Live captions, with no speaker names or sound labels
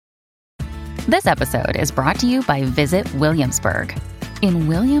This episode is brought to you by Visit Williamsburg. In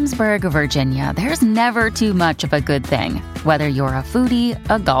Williamsburg, Virginia, there's never too much of a good thing. Whether you're a foodie,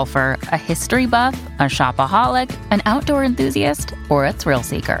 a golfer, a history buff, a shopaholic, an outdoor enthusiast, or a thrill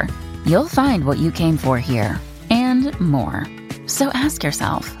seeker, you'll find what you came for here and more. So ask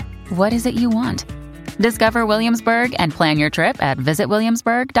yourself, what is it you want? Discover Williamsburg and plan your trip at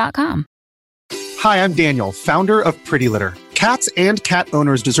visitwilliamsburg.com. Hi, I'm Daniel, founder of Pretty Litter. Cats and cat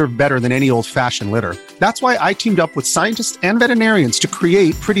owners deserve better than any old-fashioned litter. That's why I teamed up with scientists and veterinarians to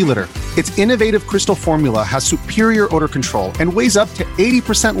create Pretty Litter. Its innovative crystal formula has superior odor control and weighs up to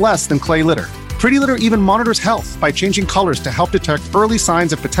 80% less than clay litter. Pretty Litter even monitors health by changing colors to help detect early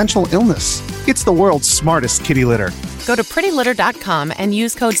signs of potential illness. It's the world's smartest kitty litter. Go to prettylitter.com and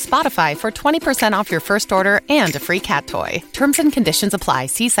use code SPOTIFY for 20% off your first order and a free cat toy. Terms and conditions apply.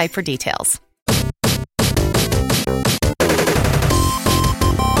 See site for details.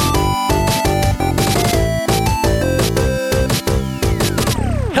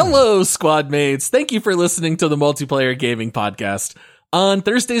 Hello, squad mates. Thank you for listening to the Multiplayer Gaming Podcast. On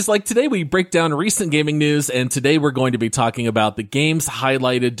Thursdays like today, we break down recent gaming news, and today we're going to be talking about the games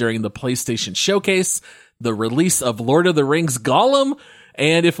highlighted during the PlayStation Showcase, the release of Lord of the Rings Gollum,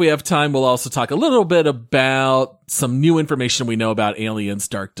 and if we have time, we'll also talk a little bit about some new information we know about Aliens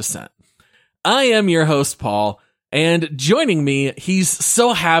Dark Descent. I am your host, Paul, and joining me, he's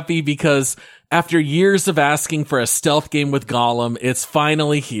so happy because after years of asking for a stealth game with Gollum, it's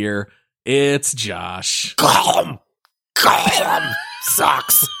finally here. It's Josh. Gollum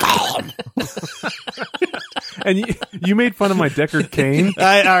sucks. Gollum. And you made fun of my Deckard Cain. All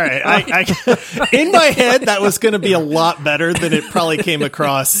right. In my head, that was going to be a lot better than it probably came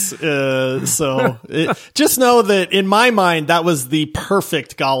across. Just know that in my mind, that was the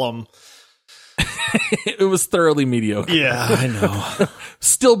perfect Gollum. It was thoroughly mediocre. Yeah, I know.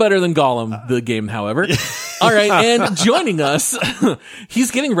 Still better than Gollum, the game, however. All right, and joining us, he's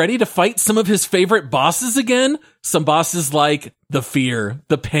getting ready to fight some of his favorite bosses again. Some bosses like the fear,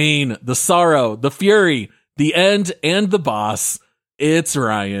 the pain, the sorrow, the fury, the end, and the boss. It's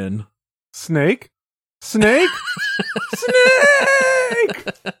Ryan. Snake? Snake?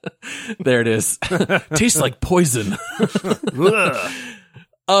 There it is. Tastes like poison.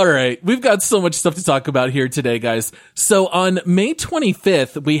 All right, we've got so much stuff to talk about here today, guys. So on May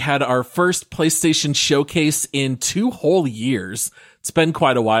 25th, we had our first PlayStation Showcase in 2 whole years. It's been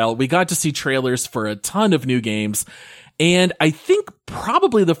quite a while. We got to see trailers for a ton of new games. And I think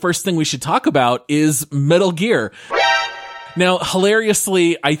probably the first thing we should talk about is Metal Gear. Now,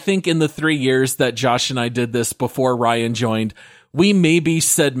 hilariously, I think in the 3 years that Josh and I did this before Ryan joined, we maybe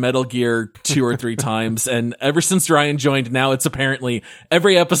said Metal Gear 2 or 3 times, and ever since Ryan joined, now it's apparently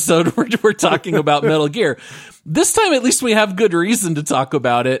every episode we're talking about Metal Gear. This time, at least we have good reason to talk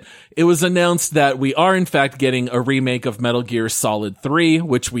about it. It was announced that we are, in fact, getting a remake of Metal Gear Solid 3,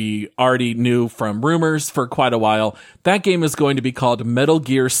 which we already knew from rumors for quite a while. That game is going to be called Metal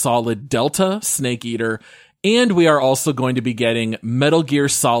Gear Solid Delta Snake Eater, and we are also going to be getting Metal Gear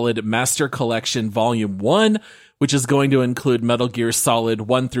Solid Master Collection Volume 1, which is going to include Metal Gear Solid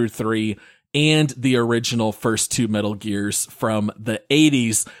 1 through 3 and the original first 2 Metal Gears from the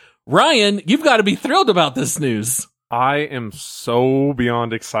 80s. Ryan, you've got to be thrilled about this news. I am so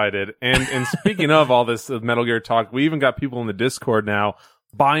beyond excited. And speaking of all this Metal Gear talk, we even got people in the Discord now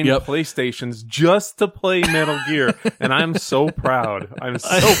buying PlayStations just to play Metal Gear. And I'm so proud. I'm so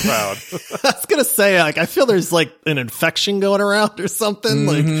proud. I was going to say, like, I feel there's like an infection going around or something.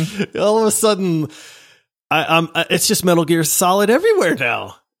 Like all of a sudden, it's just Metal Gear Solid everywhere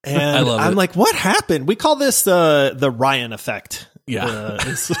now. And I love it. I'm like, what happened? We call this the Ryan effect. Yeah.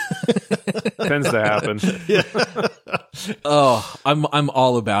 Tends to happen. Yeah. Oh, I'm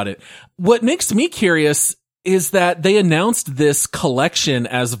all about it. What makes me curious is that they announced this collection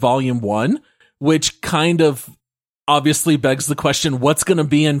as Volume 1, which kind of obviously begs the question, what's going to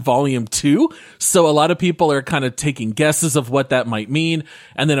be in Volume 2? So a lot of people are kind of taking guesses of what that might mean.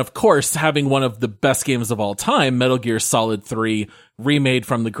 And then, of course, having one of the best games of all time, Metal Gear Solid 3, remade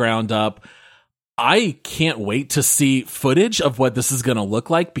from the ground up. I can't wait to see footage of what this is going to look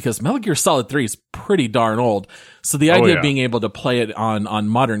like, because Metal Gear Solid 3 is pretty darn old. So the idea of being able to play it on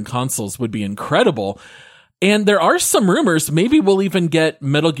modern consoles would be incredible. And there are some rumors, maybe we'll even get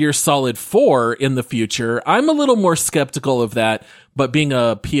Metal Gear Solid 4 in the future. I'm a little more skeptical of that, but being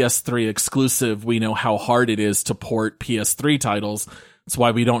a PS3 exclusive, we know how hard it is to port PS3 titles. That's why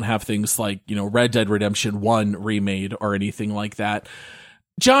we don't have things like, Red Dead Redemption 1 remade or anything like that.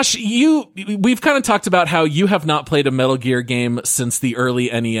 Josh, we've kind of talked about how you have not played a Metal Gear game since the early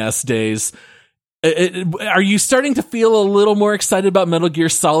NES days. Are you starting to feel a little more excited about Metal Gear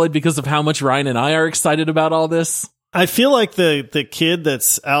Solid because of how much Ryan and I are excited about all this? I feel like the kid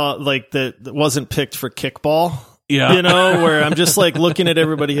that's out, like that wasn't picked for kickball. Yeah. You know, where I'm just like looking at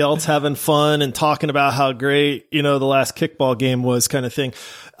everybody else having fun and talking about how great, you know, the last kickball game was, kind of thing.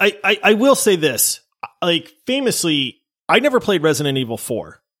 I will say this, like, famously, I never played Resident Evil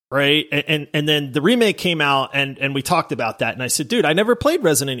 4, right? And then the remake came out and we talked about that. And I said, dude, I never played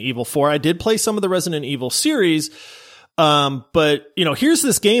Resident Evil 4. I did play some of the Resident Evil series. But you know, here's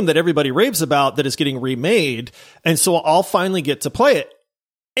this game that everybody raves about that is getting remade. And so I'll finally get to play it.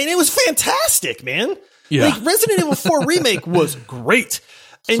 And it was fantastic, man. Yeah. Like, Resident Evil 4 remake was great.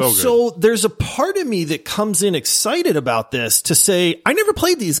 And so there's a part of me that comes in excited about this to say, I never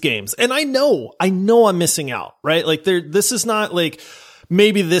played these games. And I know I'm missing out, right? Like, this is not like,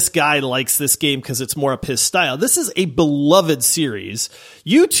 maybe this guy likes this game because it's more up his style. This is a beloved series.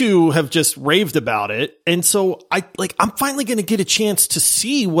 You two have just raved about it. And so I'm finally going to get a chance to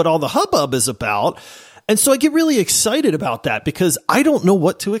see what all the hubbub is about. And so I get really excited about that because I don't know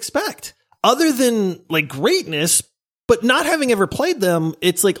what to expect other than like greatness, but not having ever played them.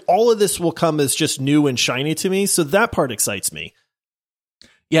 It's like all of this will come as just new and shiny to me. So that part excites me.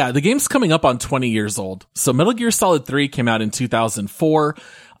 Yeah, the game's coming up on 20 years old. So Metal Gear Solid 3 came out in 2004.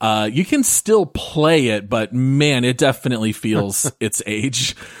 You can still play it, but man, it definitely feels its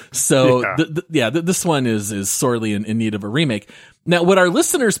age. So this one is sorely in need of a remake. Now, what our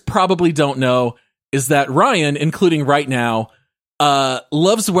listeners probably don't know is that Ryan, including right now,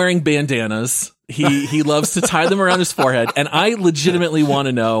 loves wearing bandanas. He loves to tie them around his forehead. And I legitimately want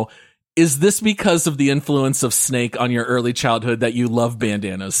to know, is this because of the influence of Snake on your early childhood that you love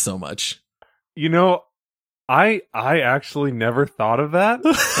bandanas so much? You know, I actually never thought of that.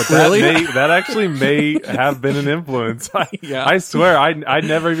 But Really? that actually may have been an influence. I swear, I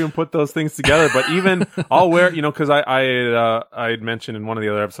never even put those things together. But even I'll wear, you know, because I had mentioned in one of the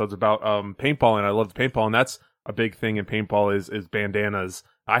other episodes about paintball, and I love paintball, and that's a big thing in paintball is bandanas.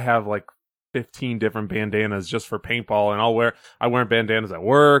 I have like 15 different bandanas just for paintball, and I wear bandanas at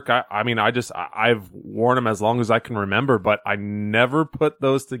work. I've worn them as long as I can remember, but I never put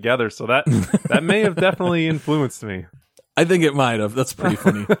those together. So that may have definitely influenced me. I think it might have. That's pretty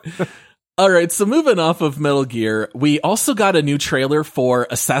funny. All right. So moving off of Metal Gear, we also got a new trailer for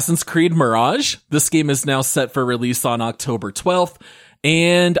Assassin's Creed Mirage. This game is now set for release on October 12th.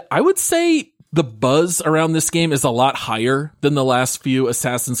 And I would say the buzz around this game is a lot higher than the last few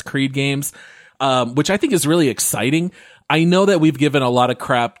Assassin's Creed games, which I think is really exciting. I know that we've given a lot of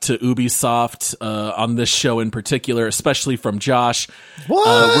crap to Ubisoft on this show in particular, especially from Josh.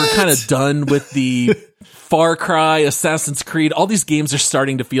 We're kind of done with the Far Cry, Assassin's Creed. All these games are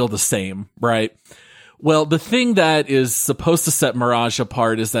starting to feel the same, right? Well, the thing that is supposed to set Mirage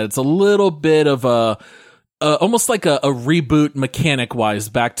apart is that it's a little bit of almost like a reboot mechanic wise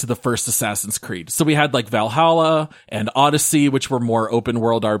back to the first Assassin's Creed. So we had like Valhalla and Odyssey, which were more open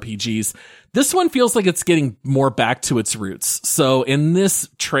world RPGs. This one feels like it's getting more back to its roots. So in this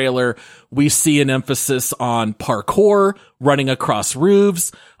trailer, we see an emphasis on parkour, running across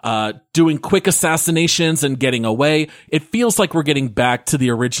roofs, doing quick assassinations and getting away. It feels like we're getting back to the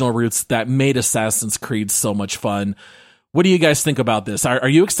original roots that made Assassin's Creed so much fun. What do you guys think about this? Are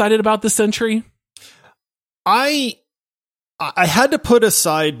you excited about this entry? I had to put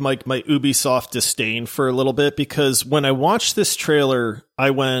aside my Ubisoft disdain for a little bit, because when I watched this trailer, I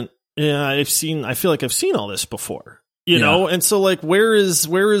went, yeah, I feel like I've seen all this before, you know? And so like, where is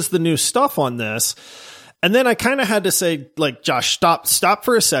the new stuff on this? And then I kind of had to say, like, Josh, stop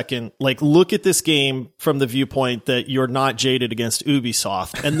for a second. Like, look at this game from the viewpoint that you're not jaded against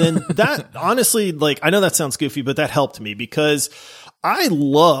Ubisoft. And then that, honestly, like, I know that sounds goofy, but that helped me because I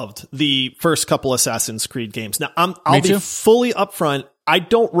loved the first couple Assassin's Creed games. Now, I'll be fully upfront. I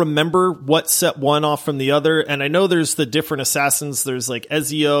don't remember what set one off from the other. And I know there's the different assassins. There's like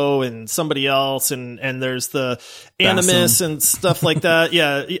Ezio and somebody else. And there's the Animus and stuff like that.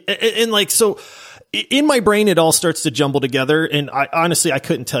 Yeah. And like, so in my brain, it all starts to jumble together. And I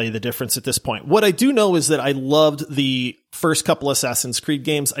couldn't tell you the difference at this point. What I do know is that I loved the first couple Assassin's Creed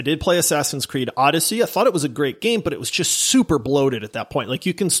games. I did play Assassin's Creed Odyssey. I thought it was a great game, but it was just super bloated at that point. Like,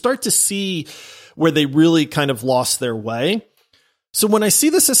 you can start to see where they really kind of lost their way. So when I see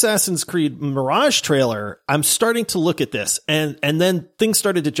this Assassin's Creed Mirage trailer, I'm starting to look at this, and then things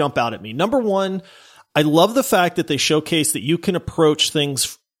started to jump out at me. Number one, I love the fact that they showcase that you can approach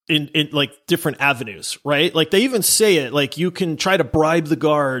things in like different avenues, right? Like, they even say it, like, you can try to bribe the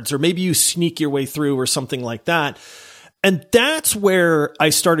guards, or maybe you sneak your way through or something like that. And that's where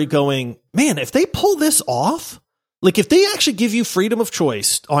I started going, man, if they pull this off, Like, if they actually give you freedom of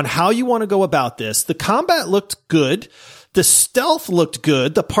choice on how you want to go about this, the combat looked good. The stealth looked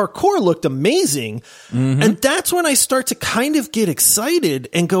good. The parkour looked amazing. Mm-hmm. And that's when I start to kind of get excited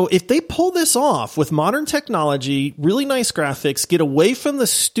and go, if they pull this off with modern technology, really nice graphics, get away from the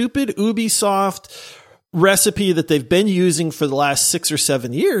stupid Ubisoft recipe that they've been using for the last 6 or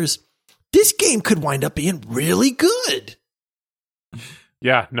 7 years, this game could wind up being really good.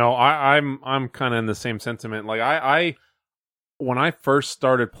 Yeah, no, I'm kind of in the same sentiment. Like I when I first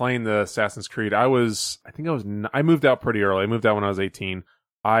started playing the Assassin's Creed, I moved out pretty early. I moved out when I was 18.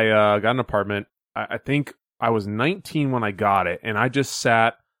 I got an apartment. I think I was 19 when I got it, and I just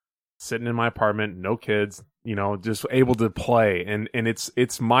sitting in my apartment, no kids, just able to play. And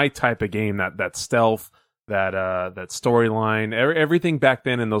it's my type of game, that stealth, that storyline, everything back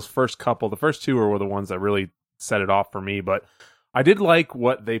then in those first couple. The first two were the ones that really set it off for me, but I did like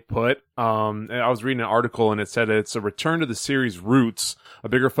what they put. I was reading an article and it said it's a return to the series' roots, a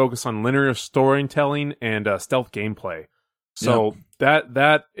bigger focus on linear storytelling and stealth gameplay. So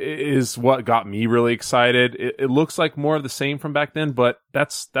that is what got me really excited. It looks like more of the same from back then, but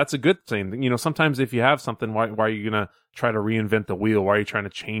that's a good thing. Sometimes if you have something, why are you gonna try to reinvent the wheel? Why are you trying to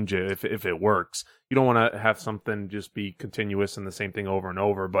change it if it works? You don't want to have something just be continuous and the same thing over and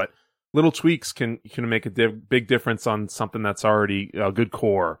over, but little tweaks can make a big difference on something that's already a good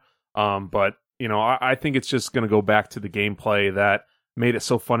core. But I think it's just going to go back to the gameplay that made it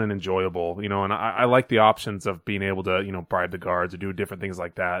so fun and enjoyable. And I like the options of being able to bribe the guards or do different things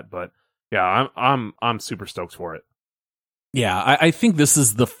like that. But yeah, I'm super stoked for it. Yeah, I think this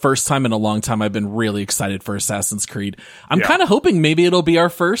is the first time in a long time I've been really excited for Assassin's Creed. I'm kind of hoping maybe it'll be our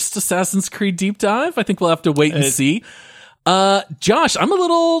first Assassin's Creed deep dive. I think we'll have to wait and see. Josh, I'm a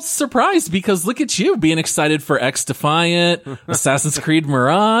little surprised because look at you being excited for X Defiant, Assassin's Creed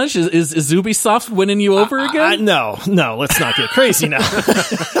Mirage. Is Ubisoft winning you over again? No, let's not get crazy now.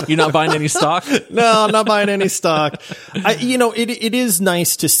 You're not buying any stock? No, I'm not buying any stock. It is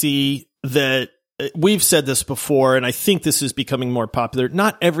nice to see that. We've said this before, and I think this is becoming more popular.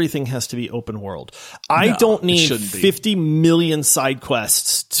 Not everything has to be open world. I don't need 50 million side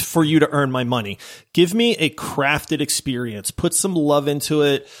quests for you to earn my money. Give me a crafted experience. Put some love into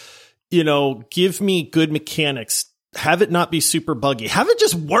it. Give me good mechanics. Have it not be super buggy. Have it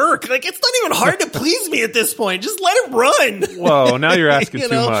just work. Like, it's not even hard to please me at this point. Just let it run. Whoa, now you're asking too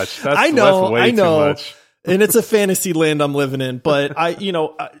much. That's way too much. And it's a fantasy land I'm living in, but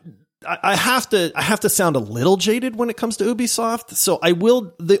I have to sound a little jaded when it comes to Ubisoft. So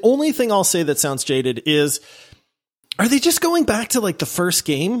the only thing I'll say that sounds jaded is, are they just going back to like the first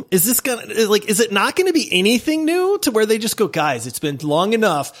game? Is it not going to be anything new to where they just go, guys, it's been long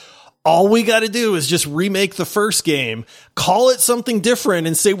enough. All we got to do is just remake the first game, call it something different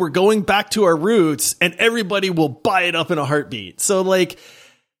and say we're going back to our roots and everybody will buy it up in a heartbeat. So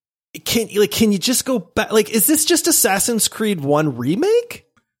can you just go back? Like, is this just Assassin's Creed 1 remake?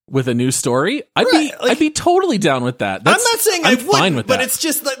 With a new story, I'd be totally down with that. I'm not saying I'm fine with that, but it's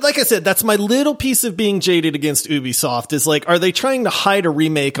just like I said, that's my little piece of being jaded against Ubisoft is like, are they trying to hide a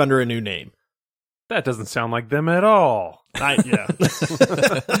remake under a new name? That doesn't sound like them at all. Yeah.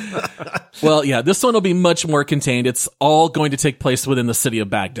 Well, yeah, this one will be much more contained. It's all going to take place within the city of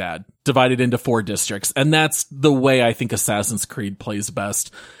Baghdad, divided into 4 districts. And that's the way I think Assassin's Creed plays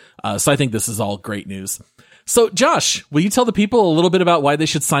best. So I think this is all great news. So, Josh, will you tell the people a little bit about why they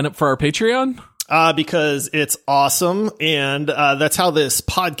should sign up for our Patreon? Because it's awesome, and that's how this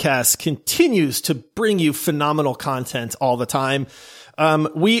podcast continues to bring you phenomenal content all the time.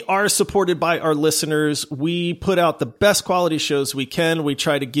 We are supported by our listeners. We put out the best quality shows we can. We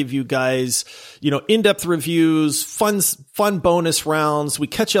try to give you guys, in-depth reviews, fun bonus rounds. We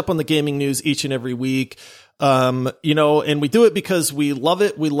catch up on the gaming news each and every week. And we do it because we love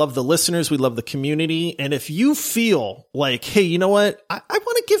it. We love the listeners. We love the community. And if you feel like, hey, you know what? I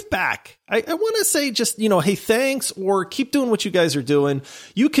want to give back. I want to say just, hey, thanks, or keep doing what you guys are doing.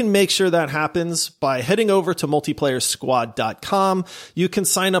 You can make sure that happens by heading over to multiplayersquad.com. You can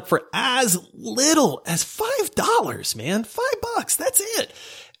sign up for as little as $5, man. $5. That's it.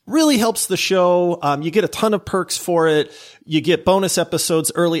 Really helps the show. You get a ton of perks for it. You get bonus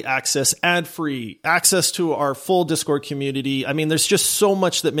episodes, early access, ad-free, access to our full Discord community. I mean, there's just so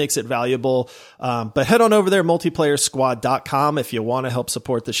much that makes it valuable. But head on over there, multiplayersquad.com, if you want to help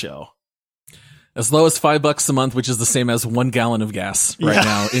support the show. As low as $5 a month, which is the same as 1 gallon of gas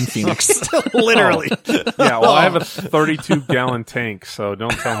now in Phoenix. Literally. Yeah, well, I have a 32-gallon tank, so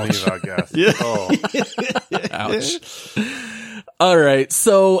don't tell me about gas. Yeah. Oh. Ouch. All right,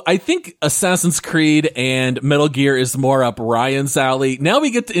 so I think Assassin's Creed and Metal Gear is more up Ryan's alley. Now we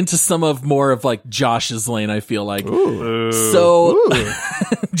get into some of more of like Josh's lane, I feel like. Ooh. So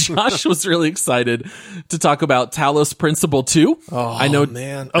Josh was really excited to talk about Talos Principle 2. Oh, I know,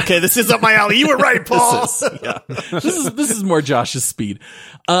 man. Okay, this is up my alley. You were right, Paul. This is more Josh's speed.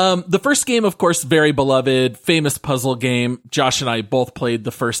 The first game, of course, very beloved, famous puzzle game. Josh and I both played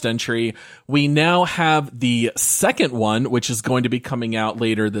the first entry. We now have the second one, which is going to be coming out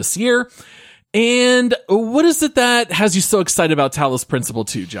later this year. And what is it that has you so excited about Talos Principle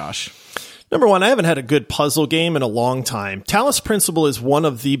 2, Josh? Number one, I haven't had a good puzzle game in a long time. Talos Principle is one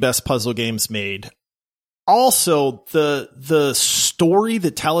of the best puzzle games made. Also, the story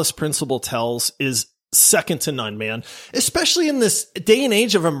that Talos Principle tells is second to none, man. Especially in this day and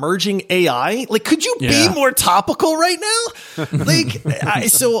age of emerging AI. Like, could you be more topical right now? Like,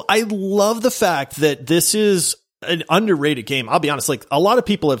 so I love the fact that this is an underrated game. I'll be honest, like a lot of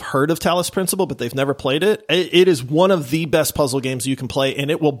people have heard of Talos Principle, but they've never played it. It is one of the best puzzle games you can play,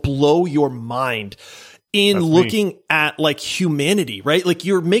 and it will blow your mind in looking at like humanity, right? Like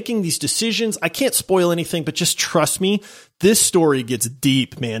you're making these decisions. I can't spoil anything, but just trust me, this story gets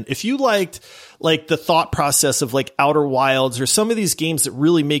deep, man. If you liked like the thought process of like Outer Wilds or some of these games that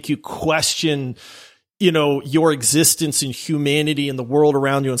really make you question, you know, your existence and humanity and the world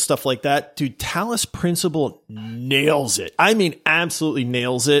around you and stuff like that, dude, Talos Principle nails it. I mean, absolutely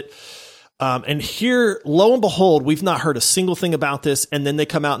nails it. And here, lo and behold, we've not heard a single thing about this. And then they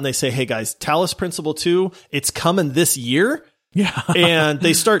come out and they say, hey guys, Talos Principle 2, it's coming this year. Yeah. And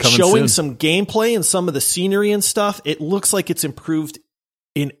they start showing some gameplay and some of the scenery and stuff. It looks like it's improved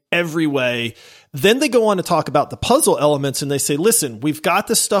in every way. Then they go on to talk about the puzzle elements and they say, listen, we've got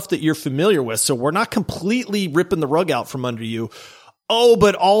the stuff that you're familiar with, so we're not completely ripping the rug out from under you. Oh,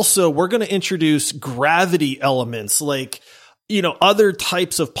 but also we're going to introduce gravity elements, like, you know, other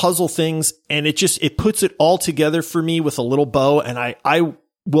types of puzzle things. And it puts it all together for me with a little bow. And I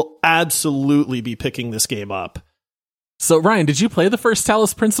will absolutely be picking this game up. So Ryan, did you play the first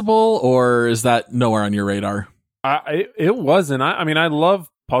Talos Principle, or is that nowhere on your radar? It wasn't. I mean, I love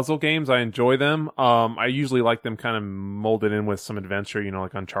puzzle games. I enjoy them. I usually like them kind of molded in with some adventure, you know,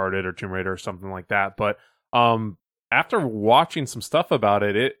 like Uncharted or Tomb Raider or something like that. But after watching some stuff about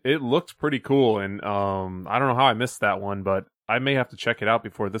it looked pretty cool. And I don't know how I missed that one, but I may have to check it out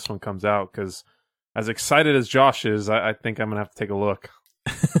before this one comes out, because as excited as Josh is, I think I'm going to have to take a look.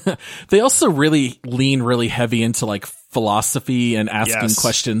 They also really lean really heavy into like philosophy and asking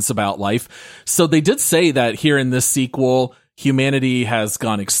questions about life. So they did say that here in this sequel, humanity has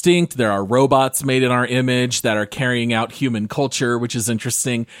gone extinct. There are robots made in our image that are carrying out human culture, which is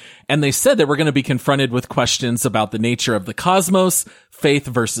interesting. And they said that we're going to be confronted with questions about the nature of the cosmos, faith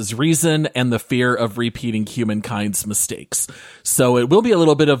versus reason, and the fear of repeating humankind's mistakes. So it will be a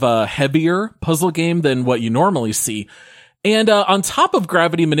little bit of a heavier puzzle game than what you normally see. And on top of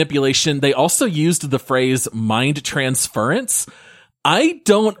gravity manipulation, they also used the phrase mind transference. I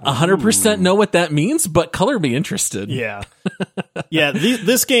don't 100% know what that means, but color me interested. Yeah. Yeah,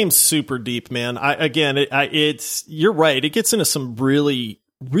 this game's super deep, man. You're right. It gets into some really,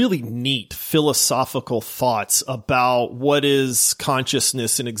 really neat philosophical thoughts about what is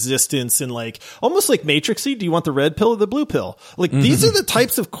consciousness and existence, and like almost like Matrixy. Do you want the red pill or the blue pill? Like these are the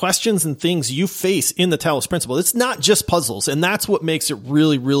types of questions and things you face in the Talos Principle. It's not just puzzles, and that's what makes it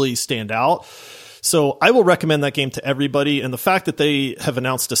really, really stand out. So I will recommend that game to everybody. And the fact that they have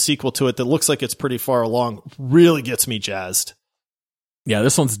announced a sequel to it that looks like it's pretty far along really gets me jazzed. Yeah,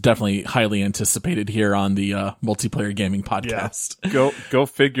 this one's definitely highly anticipated here on the Multiplayer Gaming Podcast. Yeah. Go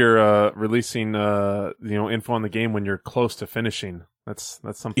figure, releasing info on the game when you're close to finishing. That's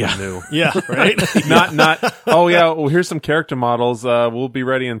something new. Yeah, right? not oh yeah, well here's some character models. We'll be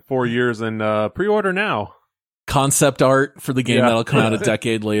ready in 4 years, and pre-order now. Concept art for the game that'll come out a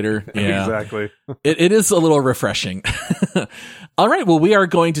decade later. Yeah. Exactly. It is a little refreshing. All right, well, we are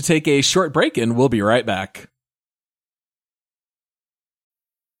going to take a short break, and we'll be right back.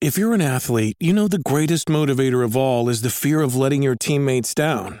 If you're an athlete, you know the greatest motivator of all is the fear of letting your teammates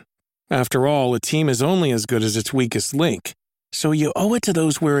down. After all, a team is only as good as its weakest link. So you owe it to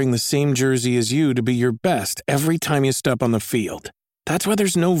those wearing the same jersey as you to be your best every time you step on the field. That's why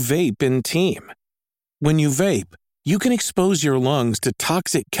there's no vape in team. When you vape, you can expose your lungs to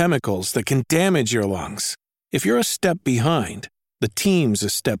toxic chemicals that can damage your lungs. If you're a step behind, the team's a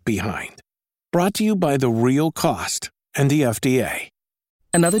step behind. Brought to you by The Real Cost and the FDA.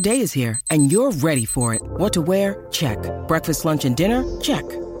 Another day is here, and you're ready for it. What to wear? Check. Breakfast, lunch, and dinner? Check.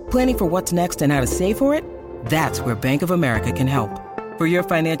 Planning for what's next and how to save for it? That's where Bank of America can help. For your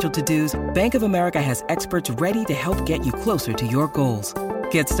financial to-dos, Bank of America has experts ready to help get you closer to your goals.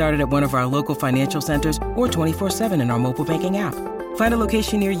 Get started at one of our local financial centers or 24/7 in our mobile banking app. Find a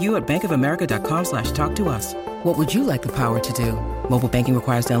location near you at bankofamerica.com/talktous. What would you like the power to do? Mobile banking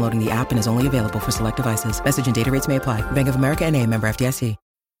requires downloading the app and is only available for select devices. Message and data rates may apply. Bank of America N.A., member FDIC.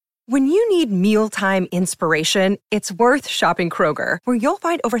 When you need mealtime inspiration, it's worth shopping Kroger, where you'll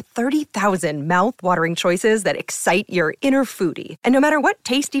find over 30,000 mouth-watering choices that excite your inner foodie. And no matter what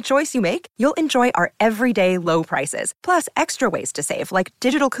tasty choice you make, you'll enjoy our everyday low prices, plus extra ways to save, like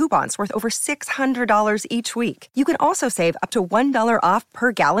digital coupons worth over $600 each week. You can also save up to $1 off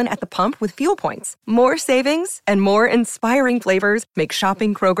per gallon at the pump with fuel points. More savings and more inspiring flavors make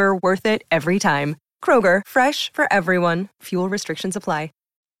shopping Kroger worth it every time. Kroger, fresh for everyone. Fuel restrictions apply.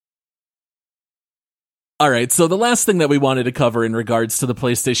 All right, so the last thing that we wanted to cover in regards to the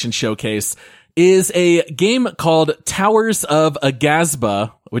PlayStation Showcase is a game called Towers of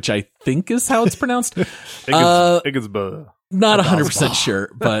Agazba, which I think is how it's pronounced. Agazba. Not 100%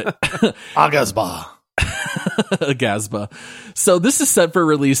 sure, but Agazba. Agazba. So this is set for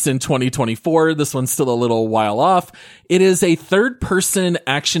release in 2024. This one's still a little while off. It is a third-person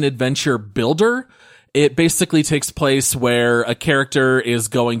action-adventure builder. It basically takes place where a character is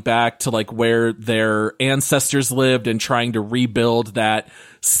going back to like where their ancestors lived and trying to rebuild that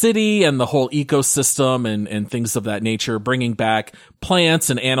city and the whole ecosystem and things of that nature, bringing back plants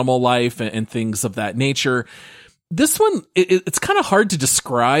and animal life and things of that nature. This one, it's kind of hard to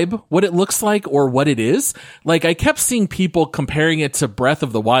describe what it looks like or what it is. Like, I kept seeing people comparing it to Breath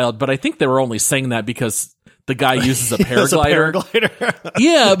of the Wild, but I think they were only saying that because the guy uses a paraglider.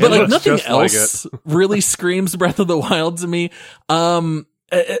 Yeah, but like nothing else really screams Breath of the Wild to me.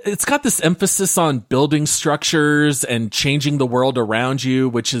 It's got this emphasis on building structures and changing the world around you,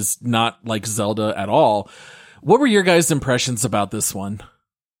 which is not like Zelda at all. What were your guys' impressions about this one?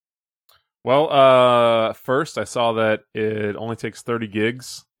 Well, first I saw that it only takes 30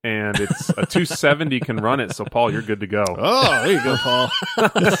 gigs. And it's a 270 can run it, so Paul, you're good to go. Oh, there you go, Paul.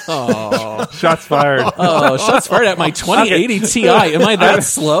 Oh, shots fired. Oh, shots fired at my 2080 Ti. Am I that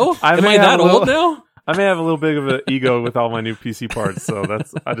slow? Am I that old now? I may have a little bit of an ego with all my new PC parts, so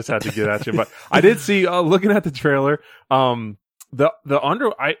I just had to get at you. But I did see, looking at the trailer, I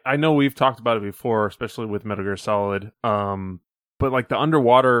know we've talked about it before, especially with Metal Gear Solid, but like the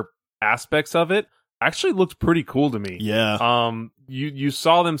underwater aspects of it actually looked pretty cool to me. Yeah. You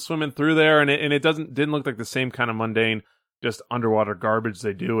saw them swimming through there, and it didn't look like the same kind of mundane, just underwater garbage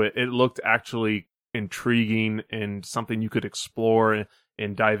they do. It looked actually intriguing and something you could explore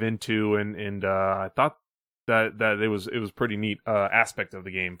and dive into, and I thought that it was pretty neat aspect of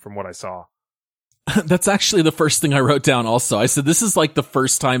the game from what I saw. That's actually the first thing I wrote down also. I said, this is like the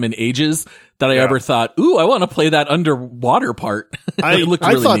first time in ages that I ever thought, ooh, I want to play that underwater part. It looked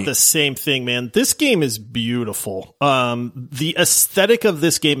really I thought neat. the same thing, man. This game is beautiful. The aesthetic of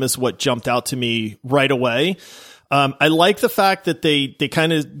this game is what jumped out to me right away. I like the fact that they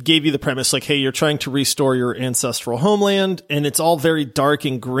kind of gave you the premise, like, hey, you're trying to restore your ancestral homeland, and it's all very dark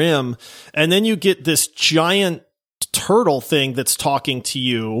and grim. And then you get this giant turtle thing that's talking to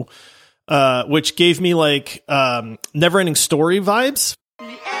you, which gave me like Neverending Story vibes. The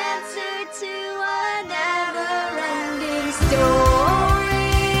answer to a never-ending story.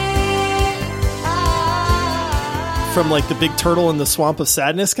 From like the big turtle in the swamp of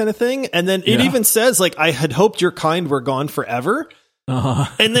sadness kind of thing. And then it even says like, I had hoped your kind were gone forever.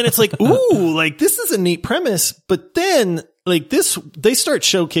 And then it's like, ooh, like this is a neat premise. But then like they start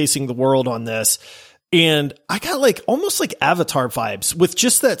showcasing the world on this. And I got like almost like Avatar vibes with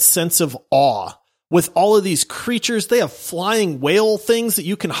just that sense of awe with all of these creatures. They have flying whale things that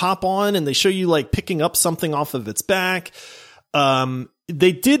you can hop on, and they show you like picking up something off of its back.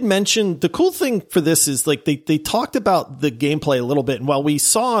 They did mention the cool thing for this is like they talked about the gameplay a little bit. And while we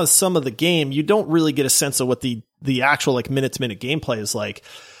saw some of the game, you don't really get a sense of what the actual like minute to minute gameplay is like.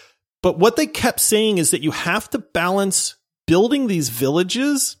 But what they kept saying is that you have to balance building these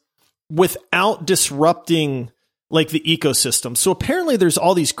villages without disrupting like the ecosystem. So apparently there's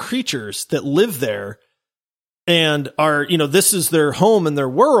all these creatures that live there and are, this is their home and their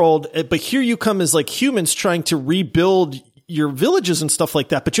world. But here you come as like humans trying to rebuild your villages and stuff like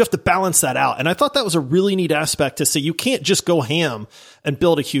that. But you have to balance that out. And I thought that was a really neat aspect to say you can't just go ham and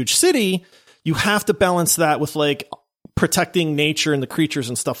build a huge city. You have to balance that with like protecting nature and the creatures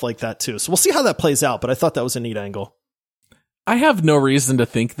and stuff like that too. So we'll see how that plays out. But I thought that was a neat angle. I have no reason to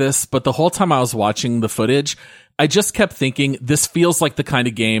think this, but the whole time I was watching the footage, I just kept thinking this feels like the kind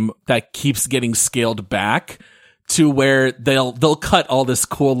of game that keeps getting scaled back to where they'll cut all this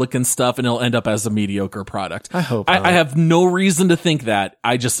cool looking stuff and it'll end up as a mediocre product. I hope I have no reason to think that.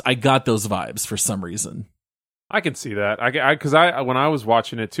 I got those vibes for some reason. I can see that. Because when I was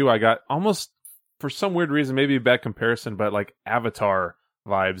watching it too, I got almost, for some weird reason, maybe a bad comparison, but like Avatar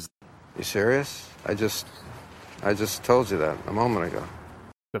vibes. You serious? I just told you that a moment ago.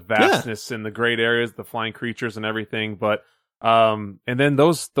 The vastness and the great areas, the flying creatures and everything, but and then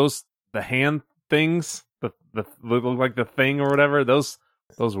those the hand things, the look like the thing or whatever, those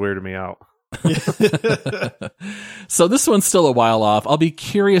weirded me out. So this one's still a while off. I'll be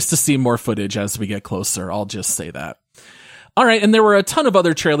curious to see more footage as we get closer. I'll just say that. All right, and there were a ton of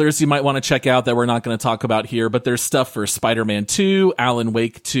other trailers you might want to check out that we're not going to talk about here, but there's stuff for Spider-Man 2, Alan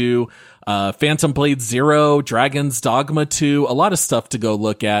Wake 2, Phantom Blade 0, Dragon's Dogma 2, a lot of stuff to go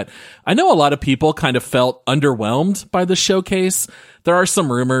look at. I know a lot of people kind of felt underwhelmed by the showcase. There are some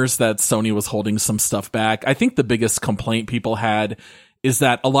rumors that Sony was holding some stuff back. I think the biggest complaint people had is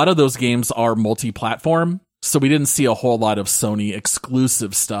that a lot of those games are multi-platform, so we didn't see a whole lot of Sony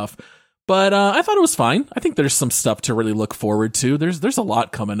exclusive stuff. But I thought it was fine. I think there's some stuff to really look forward to. There's a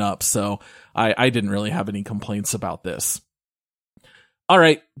lot coming up, so I didn't really have any complaints about this. All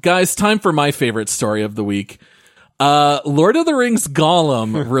right, guys, time for my favorite story of the week. Lord of the Rings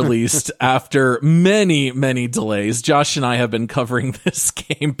Gollum released after many, many delays. Josh and I have been covering this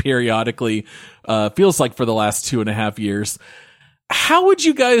game periodically, feels like for the last 2.5 years. How would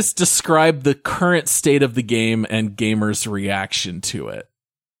you guys describe the current state of the game and gamers' reaction to it?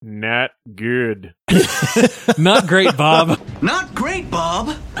 Not good. Not great, Bob. Not great,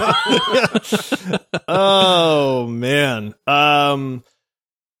 Bob. Oh, man.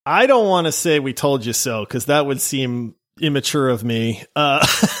 I don't want to say we told you so, because that would seem immature of me. But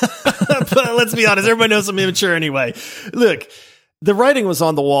let's be honest, everybody knows I'm immature anyway. Look, the writing was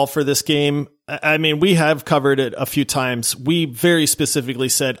on the wall for this game. I mean, we have covered it a few times. We very specifically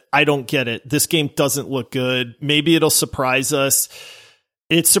said, I don't get it. This game doesn't look good. Maybe it'll surprise us.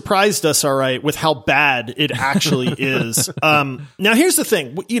 It surprised us, all right, with how bad it actually is. Now, here's the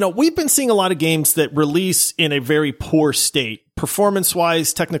thing. We've been seeing a lot of games that release in a very poor state,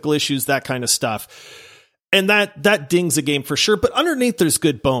 performance-wise, technical issues, that kind of stuff. And that dings a game for sure. But underneath, there's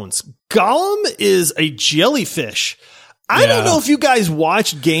good bones. Gollum is a jellyfish. I don't know if you guys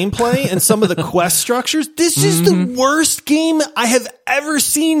watched gameplay and some of the quest structures. This is the worst game I have ever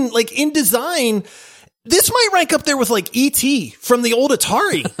seen, like, in design. This might rank up there with like E.T. from the old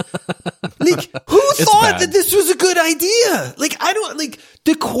Atari. Like, who thought that this was a good idea? Like,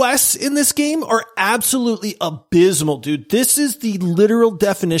 the quests in this game are absolutely abysmal, dude. This is the literal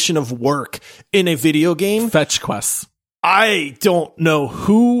definition of work in a video game. Fetch quests. I don't know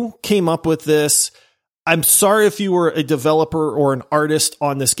who came up with this. I'm sorry if you were a developer or an artist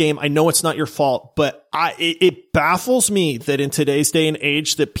on this game. I know it's not your fault, but it baffles me that in today's day and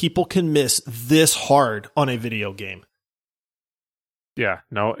age that people can miss this hard on a video game. Yeah,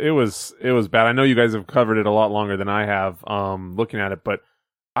 no, it was bad. I know you guys have covered it a lot longer than I have looking at it, but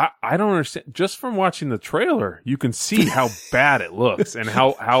I don't understand. Just from watching the trailer, you can see how bad it looks and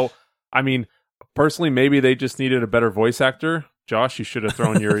how I mean, personally, maybe they just needed a better voice actor. Josh, you should have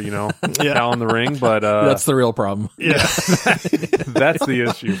thrown your, cow in the ring, but that's the real problem. Yeah, that's the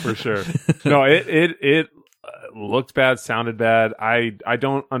issue for sure. No, it looked bad, sounded bad. I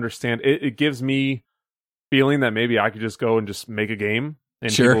don't understand. It gives me feeling that maybe I could just go and just make a game,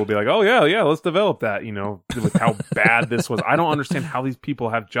 and people will be like, "Oh yeah, let's develop that." With how bad this was. I don't understand how these people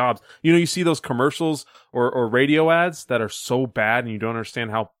have jobs. You see those commercials or radio ads that are so bad, and you don't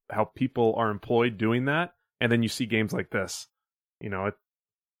understand how people are employed doing that, and then you see games like this.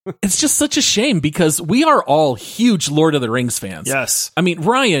 It's just such a shame because we are all huge Lord of the Rings fans. Yes. I mean,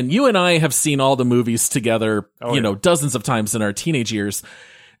 Ryan, you and I have seen all the movies together, dozens of times in our teenage years.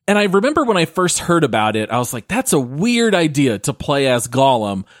 And I remember when I first heard about it, I was like, that's a weird idea to play as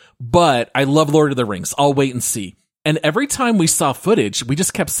Gollum, but I love Lord of the Rings. I'll wait and see. And every time we saw footage, we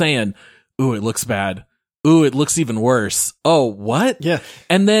just kept saying, ooh, it looks bad. Ooh, it looks even worse. Oh, what? Yeah.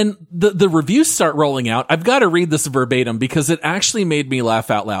 And then the reviews start rolling out. I've got to read this verbatim because it actually made me laugh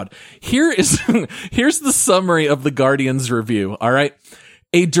out loud. Here's the summary of the Guardian's review. All right.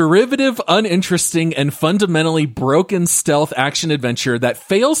 A derivative, uninteresting, and fundamentally broken stealth action adventure that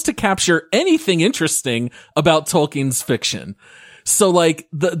fails to capture anything interesting about Tolkien's fiction. So like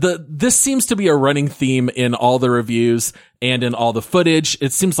this seems to be a running theme in all the reviews and in all the footage.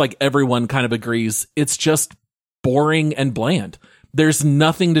 It seems like everyone kind of agrees it's just boring and bland. There's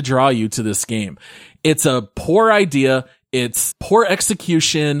nothing to draw you to this game. It's a poor idea. It's poor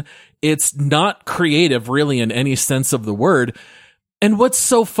execution. It's not creative really in any sense of the word. And what's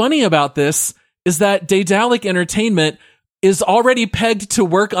so funny about this is that Daedalic Entertainment is already pegged to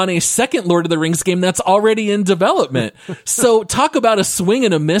work on a second Lord of the Rings game that's already in development. So talk about a swing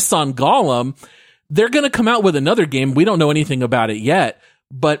and a miss on Gollum. They're going to come out with another game. We don't know anything about it yet,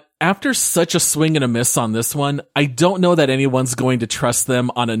 but after such a swing and a miss on this one, I don't know that anyone's going to trust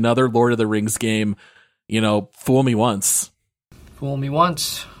them on another Lord of the Rings game. Fool me once. Fool me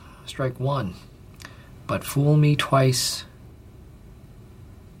once, strike one. But fool me twice,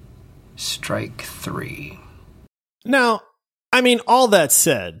 strike three. Now, I mean, all that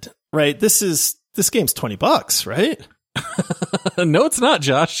said, right? This game's $20, right? No, it's not,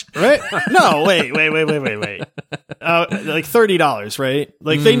 Josh. Right? No, wait. Like $30, right?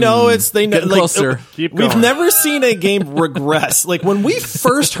 Like they know they know. Getting like, closer. Keep going. We've never seen a game regress. Like when we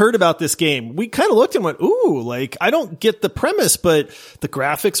first heard about this game, we kind of looked and went, "Ooh, like I don't get the premise, but the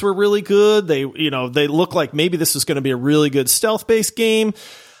graphics were really good. They look like maybe this is going to be a really good stealth-based game."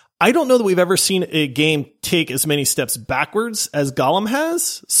 I don't know that we've ever seen a game take as many steps backwards as Gollum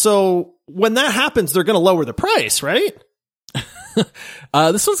has. So when that happens, they're going to lower the price, right?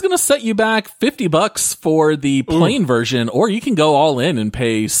 This one's going to set you back $50 for the plain version, or you can go all in and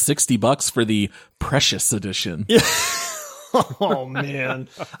pay $60 for the Precious Edition. Yeah. Oh man.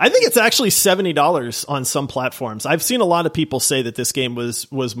 I think it's actually $70 on some platforms. I've seen a lot of people say that this game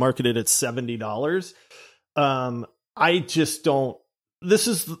was marketed at $70. I just don't. This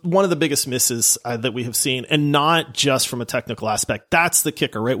is one of the biggest misses that we have seen, and not just from a technical aspect. That's the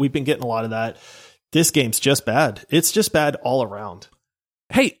kicker, right? We've been getting a lot of that. This game's just bad. It's just bad all around.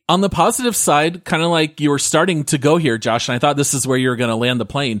 Hey, on the positive side, kind of like you were starting to go here, Josh, and I thought this is where you were going to land the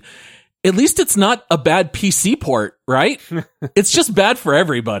plane. At least it's not a bad PC port, right? It's just bad for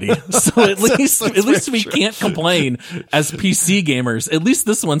everybody. So at least we can't complain as PC gamers. At least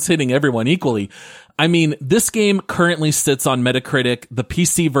this one's hitting everyone equally. I mean, this game currently sits on Metacritic. The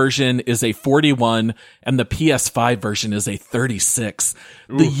PC version is a 41 and the PS5 version is a 36.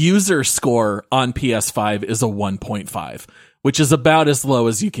 Ooh. The user score on PS5 is a 1.5, which is about as low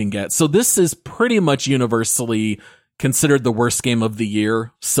as you can get. So this is pretty much universally considered the worst game of the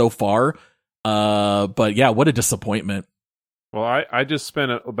year so far. But yeah, what a disappointment. Well, I just spent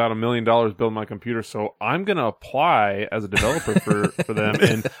about $1 million building my computer, so I'm going to apply as a developer for them,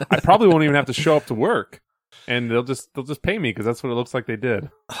 and I probably won't even have to show up to work, and they'll just pay me because that's what it looks like they did.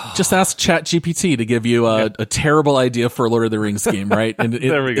 Just ask ChatGPT to give you a terrible idea for a Lord of the Rings game, right? And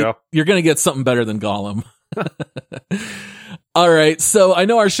there we go. You're going to get something better than Gollum. All right, so I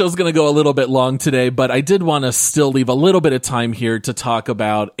know our show's going to go a little bit long today, but I did want to still leave a little bit of time here to talk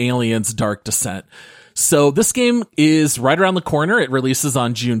about Aliens Dark Descent. So this game is right around the corner. It releases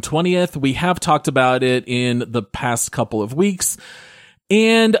on June 20th. We have talked about it in the past couple of weeks.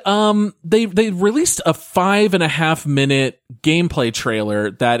 And they released a 5.5 minute gameplay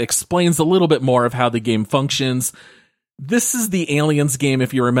trailer that explains a little bit more of how the game functions. This is the Aliens game.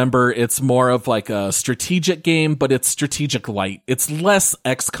 If you remember, it's more of like a strategic game, but it's strategic light. It's less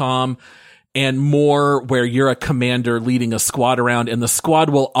XCOM and more where you're a commander leading a squad around, and the squad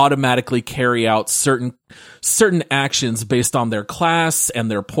will automatically carry out certain actions based on their class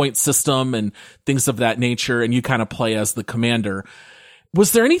and their point system and things of that nature, and you kind of play as the commander.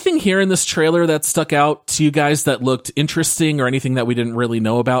 Was there anything here in this trailer that stuck out to you guys that looked interesting, or anything that we didn't really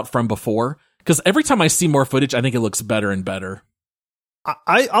know about from before? Because every time I see more footage, I think it looks better and better.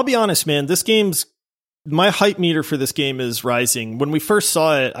 I'll be honest, man. My hype meter for this game is rising. When we first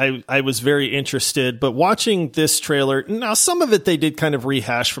saw it, I was very interested, but watching this trailer, now some of it they did kind of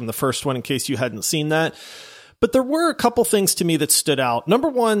rehash from the first one in case you hadn't seen that, but there were a couple things to me that stood out. Number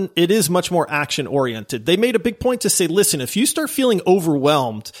one, it is much more action oriented. They made a big point to say, listen, if you start feeling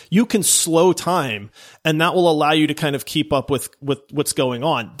overwhelmed, you can slow time, and that will allow you to kind of keep up with what's going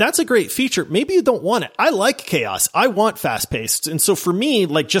on. That's a great feature. Maybe you don't want it. I like chaos. I want fast paced. And so for me,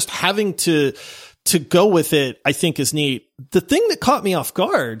 like just having to go with it, I think is neat. The thing that caught me off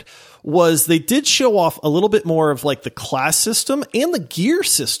guard was they did show off a little bit more of like the class system and the gear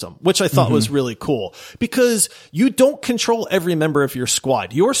system, which I thought was really cool because you don't control every member of your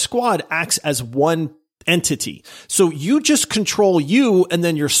squad. Your squad acts as one entity. So you just control you, and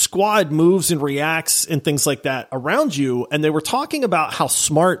then your squad moves and reacts and things like that around you. And they were talking about how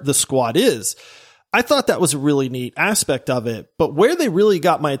smart the squad is. I thought that was a really neat aspect of it, but where they really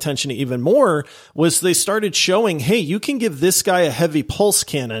got my attention even more was they started showing, hey, you can give this guy a heavy pulse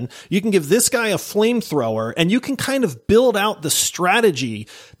cannon, you can give this guy a flamethrower, and you can kind of build out the strategy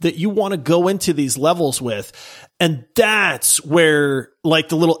that you want to go into these levels with. And that's where like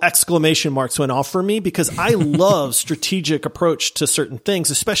the little exclamation marks went off for me, because I love strategic approach to certain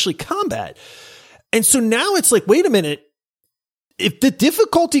things, especially combat. And so now it's like, wait a minute. if the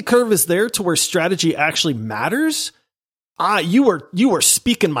difficulty curve is there to where strategy actually matters, you are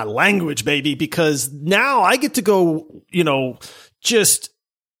speaking my language, baby, because now I get to go, just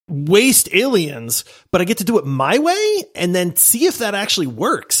waste aliens, but I get to do it my way and then see if that actually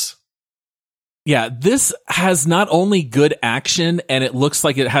works. Yeah, this has not only good action, and it looks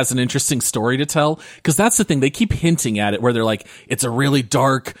like it has an interesting story to tell, because that's the thing. They keep hinting at it where they're like, it's a really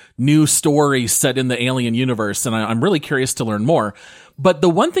dark new story set in the alien universe, and I'm really curious to learn more. But the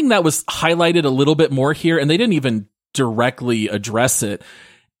one thing that was highlighted a little bit more here, and they didn't even directly address it,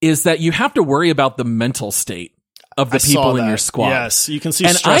 is that you have to worry about the mental state of the people in your squad. Yes, you can see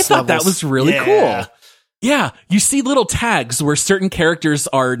and stress I thought levels. that was really cool. Yeah, you see little tags where certain characters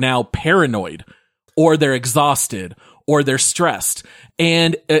are now paranoid, or they're exhausted, or they're stressed.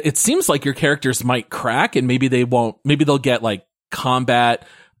 And it seems like your characters might crack, and maybe they'll get like combat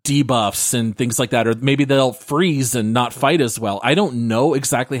debuffs and things like that, or maybe they'll freeze and not fight as well. I don't know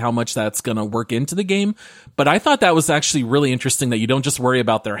exactly how much that's going to work into the game, but I thought that was actually really interesting that you don't just worry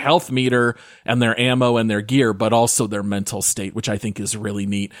about their health meter and their ammo and their gear, but also their mental state, which I think is really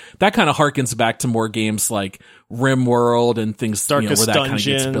neat. That kind of harkens back to more games like RimWorld and things, Darkest where that kind of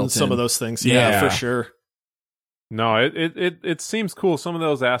gets Dungeon, built some in. of those things. Yeah, for sure. No, it seems cool. Some of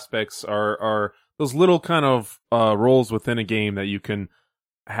those aspects are those little kind of roles within a game that you can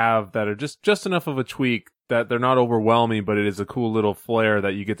have that are just enough of a tweak that they're not overwhelming, but it is a cool little flair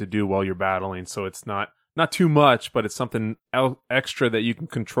that you get to do while you're battling. So it's not too much, but it's something extra that you can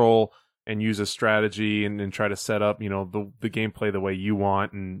control and use a strategy and try to set up, the gameplay the way you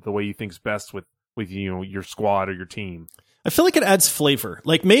want and the way you think's best with your squad or your team. I feel like it adds flavor.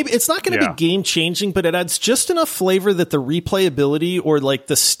 Like maybe it's not going to be game changing, but it adds just enough flavor that the replayability or like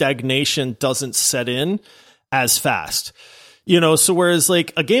the stagnation doesn't set in as fast. So whereas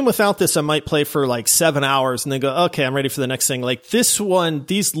like a game without this, I might play for like 7 hours and then go, okay, I'm ready for the next thing. Like this one,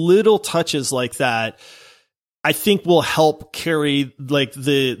 these little touches like that, I think will help carry like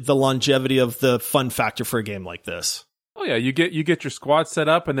the longevity of the fun factor for a game like this. Oh yeah, you get your squad set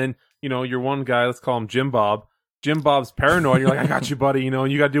up, and then your one guy, let's call him Jim Bob. Jim Bob's paranoid. You're like, I got you, buddy.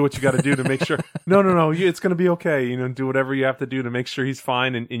 And you got to do what you got to do to make sure. No, it's going to be okay. Do whatever you have to do to make sure he's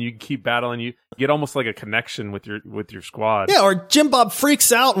fine, and you keep battling. You get almost like a connection with your squad. Yeah, or Jim Bob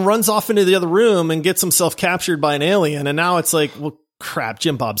freaks out and runs off into the other room and gets himself captured by an alien, and now it's like, well, crap,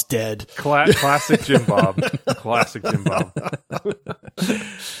 Jim Bob's dead. Classic Jim Bob. Classic Jim Bob.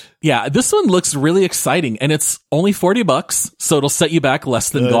 Yeah, this one looks really exciting, and it's only $40, so it'll set you back less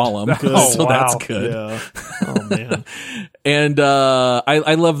than Gollum. So that's good. Yeah. Oh man. And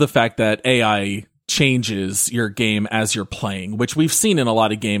I love the fact that AI changes your game as you're playing, which we've seen in a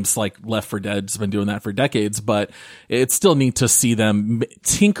lot of games, like Left 4 Dead's been doing that for decades, but it's still neat to see them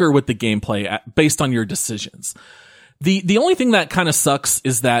tinker with the gameplay based on your decisions. The only thing that kind of sucks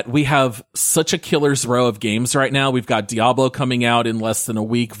is that we have such a killer's row of games right now. We've got Diablo coming out in less than a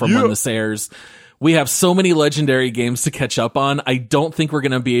week from when this airs. We have so many legendary games to catch up on. I don't think we're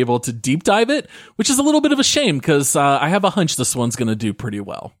going to be able to deep dive it, which is a little bit of a shame because I have a hunch this one's going to do pretty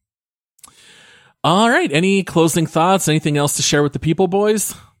well. All right. Any closing thoughts? Anything else to share with the people,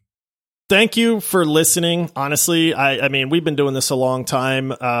 boys? Thank you for listening. Honestly, I mean, we've been doing this a long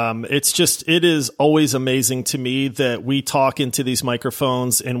time. It is always amazing to me that we talk into these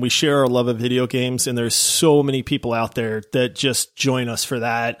microphones and we share our love of video games. And there's so many people out there that just join us for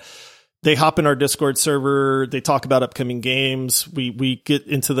that. They hop in our Discord server. They talk about upcoming games. We get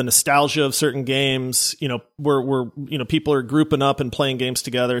into the nostalgia of certain games. We're people are grouping up and playing games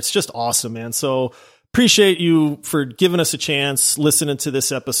together. It's just awesome, man. So appreciate you for giving us a chance, listening to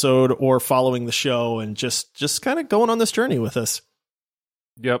this episode or following the show and just kind of going on this journey with us.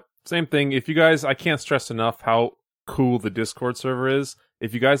 Yep. Same thing. If you guys, I can't stress enough how cool the Discord server is.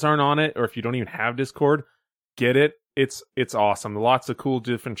 If you guys aren't on it, or if you don't even have Discord, get it. It's awesome. Lots of cool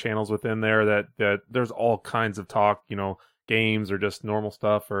different channels within there that there's all kinds of talk, games or just normal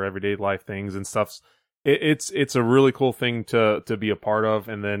stuff or everyday life things and stuff. It's a really cool thing to be a part of.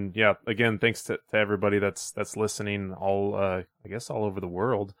 And then, yeah, again, thanks to everybody that's listening all over the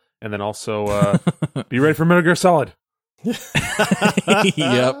world. And then also, be ready for Metal Gear Solid.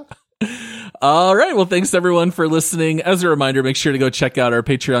 Yep. All right. Well, thanks everyone for listening. As a reminder, make sure to go check out our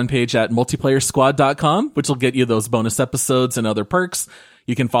Patreon page at multiplayersquad.com, which will get you those bonus episodes and other perks.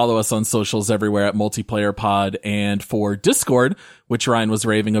 You can follow us on socials everywhere at Multiplayer Pod, and for Discord, which Ryan was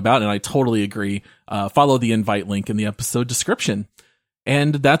raving about, and I totally agree, follow the invite link in the episode description.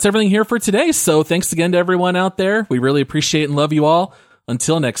 And that's everything here for today. So thanks again to everyone out there. We really appreciate and love you all.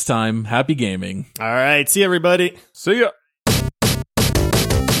 Until next time, happy gaming. All right. See you, everybody. See ya.